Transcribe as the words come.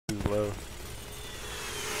low.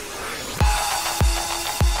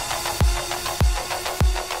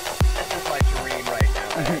 This is my dream right now.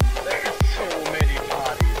 There's so many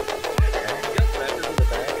bodies. And you got smashes in the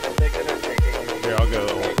back. I think they're taking Here, I'll go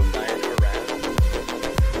hold them. science around.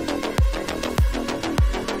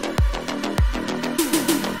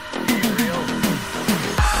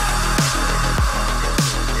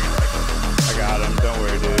 I got him. Don't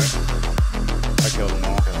worry, dude. I killed them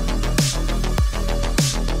all.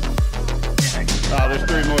 Oh, there's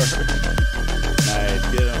 3 more. Nice.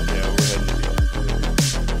 Get them. Yeah, we're heading to the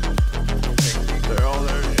end. They're all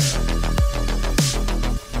there. Yeah.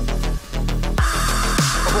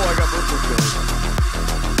 Oh, I got both those guys.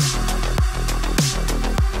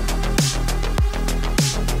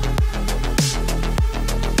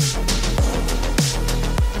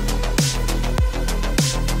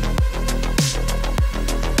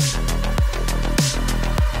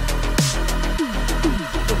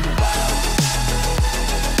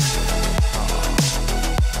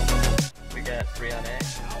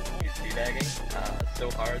 So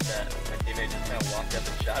hard that my teammate just kind of walked up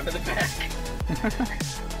and shot him in the back.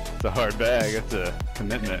 It's a hard bag. That's a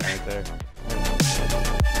commitment right there.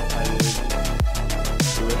 I did.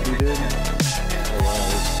 See what he did? It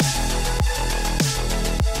was.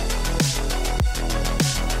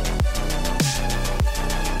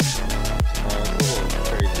 It's a little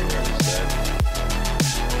crazy where it's at.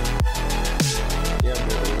 Yeah,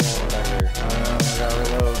 but we're going back there. I gotta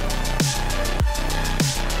reload.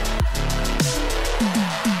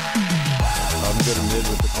 I'm good at mid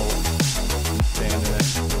with the pole. I'm standing it.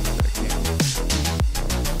 I can't.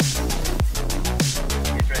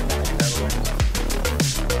 He's right behind you, by the way.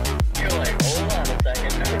 You're like, hold on a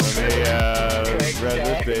second. Let me rev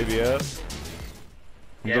this baby up.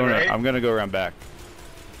 I'm gonna go around back.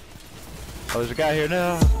 Oh, there's a guy here.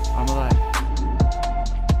 No, I'm alive.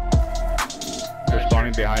 They're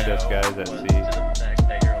spawning behind us, guys, at sea.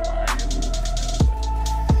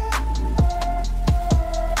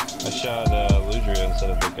 I shot Ludria instead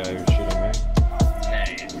of the guy who was shooting me.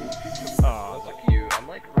 Nice. Oh, look at you. I'm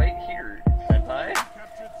like right here, senpai.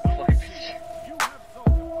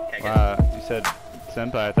 You said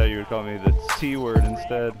senpai. I thought you would call me the T word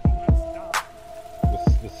instead.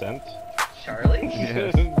 The scent? Charlie?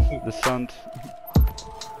 Yes, the sunt.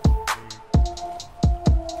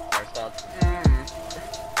 Our thoughts.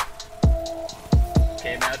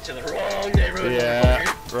 Came out to the wrong neighborhood.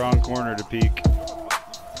 Yeah, wrong corner to peek.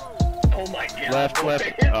 Oh my god. Left.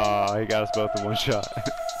 Oh, he got us both in one shot.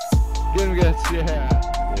 Get him, guys. Yeah.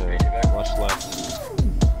 Yeah, rush left.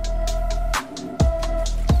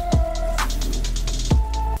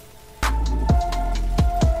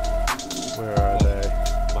 Where are they?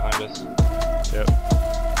 Behind us. Yep.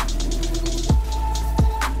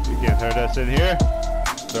 You can't hurt us in here.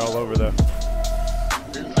 They're all over though.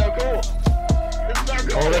 This is so cool. This is so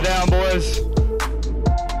cool. Hold it down, boys.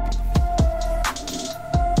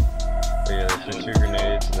 But yeah, they threw 2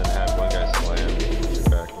 grenades and then had one guy slam.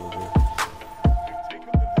 Back over.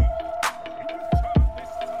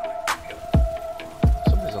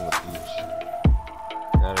 Somebody's on the beach.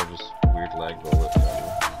 That are just weird lag bullets.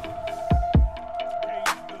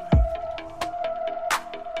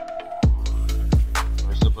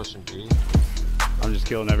 We're still pushing B. I'm just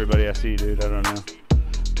killing everybody I see, dude. I don't know.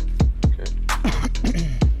 Okay.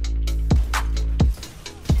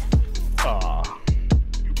 Aw.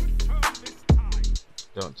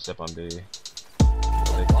 Don't step on B. They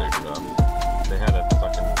cleared it up. They had a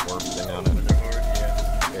fucking warp thing on it.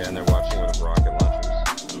 Yeah, and they're watching with rocket launchers.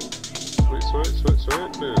 Sweet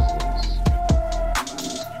business.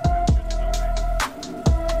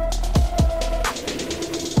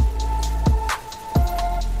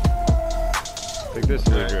 Take this,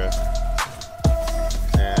 Ludra.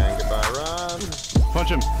 And goodbye, Ron. Punch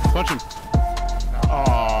him.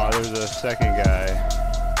 Aw, there's a second guy.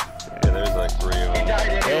 Yeah, there's like 3 of them.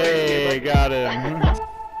 Hey, got him.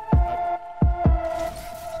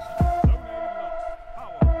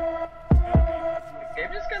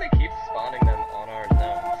 Game just gonna keep spawning them on our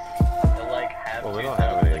zones. They'll like have Well, we two don't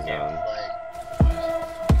have zones, any the game's zones.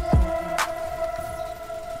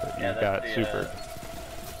 like, You got that's the, super.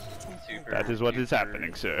 super. That is what is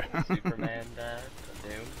happening, sir. Superman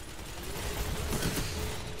Doom.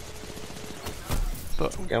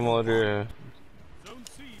 I'm Ludria.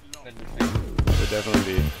 Would definitely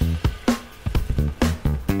be.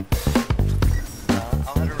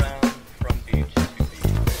 I'll head around from beach to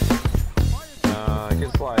beach. I can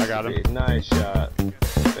slide. I got him. Nice shot.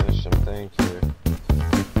 Finish him. Thank you.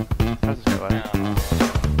 How's this guy like?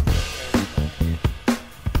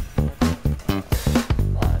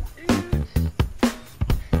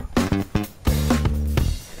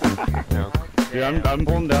 No. Dude, I'm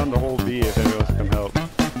pulling down the whole B if anyone wants to come help.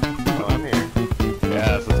 Oh, I'm here.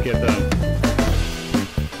 Yes, let's get them.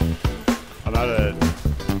 I'm out of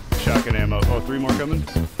shotgun ammo. Oh, 3 more coming?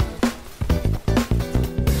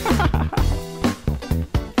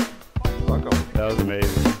 Fuck 'em. That was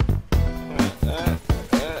amazing.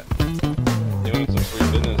 You want some sweet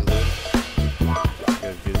business, dude? You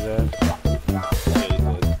guys get that? Yeah, you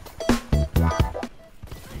did.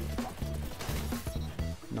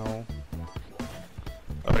 No.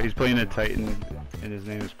 Oh, he's playing a Titan, and his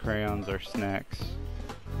name is Crayons or Snacks.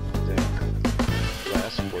 Damn.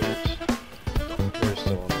 Last words. They're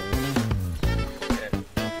still on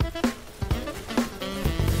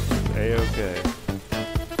there. A-okay.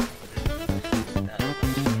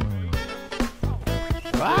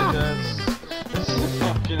 Ah! This is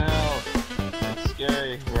fucking hell. It's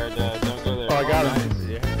scary. Right, don't go there. Oh, I got him. Nice.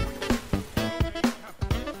 Yeah.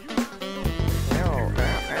 Ow,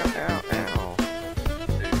 ow, ow, ow, ow.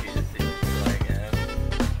 Dude, he just seems like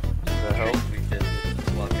Does that help? we just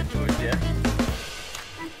walking towards you.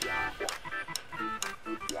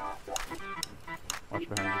 Watch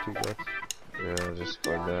behind you, 2 guys. Yeah, just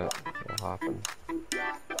like that. They're hopping. Hey,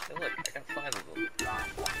 look, I got 5 of them.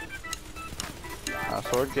 Ah,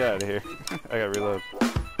 sword, get out of here. I got reload.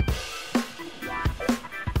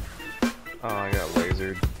 Oh, I got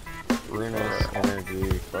lasered. Ruinous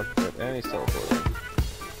energy. Fuck that. And he's teleporting.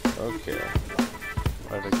 Okay.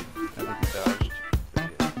 I think he dodged.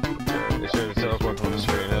 They should have teleported from the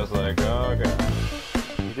screen. I was like, oh god.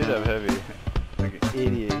 He did have heavy. Like an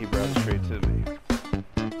idiot, he brought it straight to me.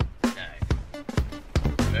 Nice.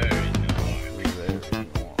 Very nice.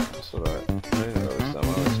 That's what I always done. I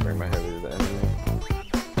always bring my heavy to the enemy.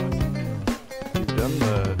 You've done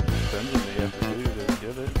the dungeon that you have to do to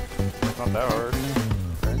get it. It's not that hard.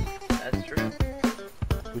 Right? That's true.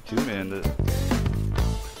 We 2-manned it.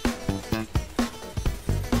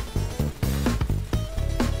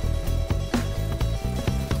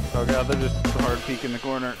 Oh god, they're just hard peek in the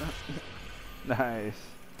corner. Nice.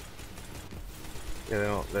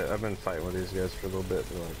 Yeah, I've been fighting with these guys for a little bit.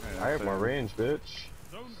 They're like, Yeah, I have more same. range, bitch.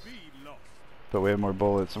 But we have more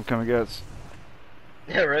bullets. I'm coming, guys.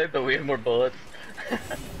 Yeah, right, but we have more bullets.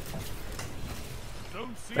 That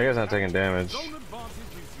guy's not taking damage.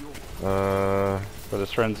 But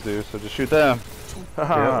his friends do, so just shoot them. Yeah,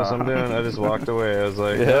 that's what I'm doing. I just walked away. I was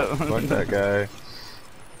like, Yeah. yeah, fuck that guy.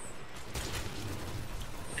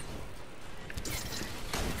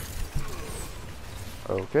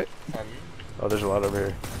 Okay. Oh, there's a lot over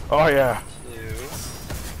here. Oh yeah. 2.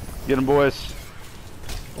 Get him, boys.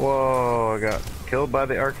 Whoa, I got killed by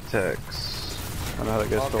the architects. I don't know how that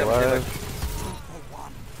guy's Oh, still come on, alive.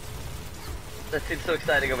 That seems so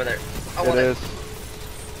exciting over there. I It want is.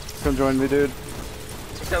 Come join me, dude.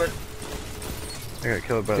 I'm coming. I got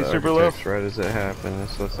killed by He's the super low. architects right as it happened.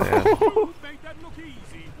 That's so sad.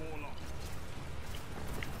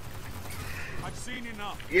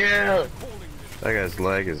 Yeah. That guy's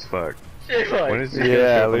leg is fucked. Shit, When is he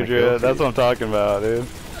Yeah, gonna Ludra, that's what I'm talking about, dude.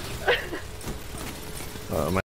 my